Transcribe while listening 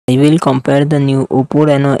I will compare the new Oppo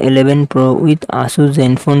Reno 11 Pro with Asus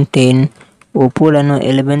Zenfone 10. Oppo Reno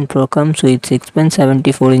 11 Pro comes with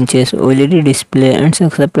 6.74 inches OLED display and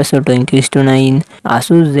success ratio 20:9.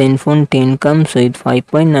 Asus Zenfone 10 comes with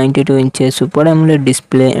 5.92 inches Super AMOLED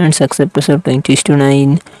display and success ratio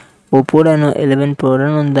 20:9. Oppo Reno 11 Pro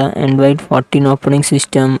run on the Android 14 operating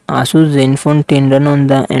system. Asus Zenfone 10 run on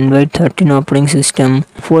the Android 13 operating system.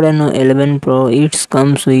 Oppo Reno 11 Pro it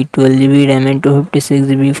comes with 12GB RAM and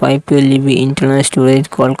 256GB 512GB internal storage.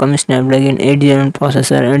 Qualcomm Snapdragon 8 Gen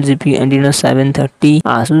processor and GPU Adreno 730.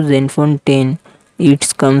 Asus Zenfone 10 it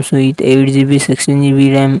comes with 8GB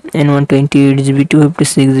 16GB RAM and 128GB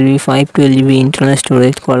 256GB 512GB internal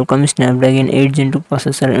storage. Qualcomm Snapdragon 8 Gen 2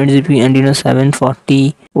 processor and GPU Adreno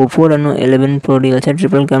 740. Oppo Reno 11 Pro dual set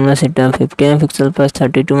triple camera setup 50MP plus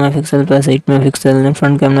 32MP plus 8MP and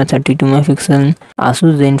front camera 32MP.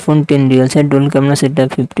 Asus Zenfone 10 dual set dual camera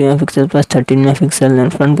setup 50MP plus 13MP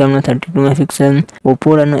and front camera 32MP.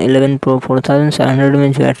 Oppo Reno 11 Pro 4700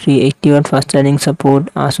 mAh battery 80W fast charging support.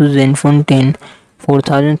 Asus Zenfone 10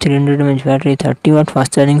 4300 mAh battery 30W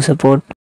fast charging support.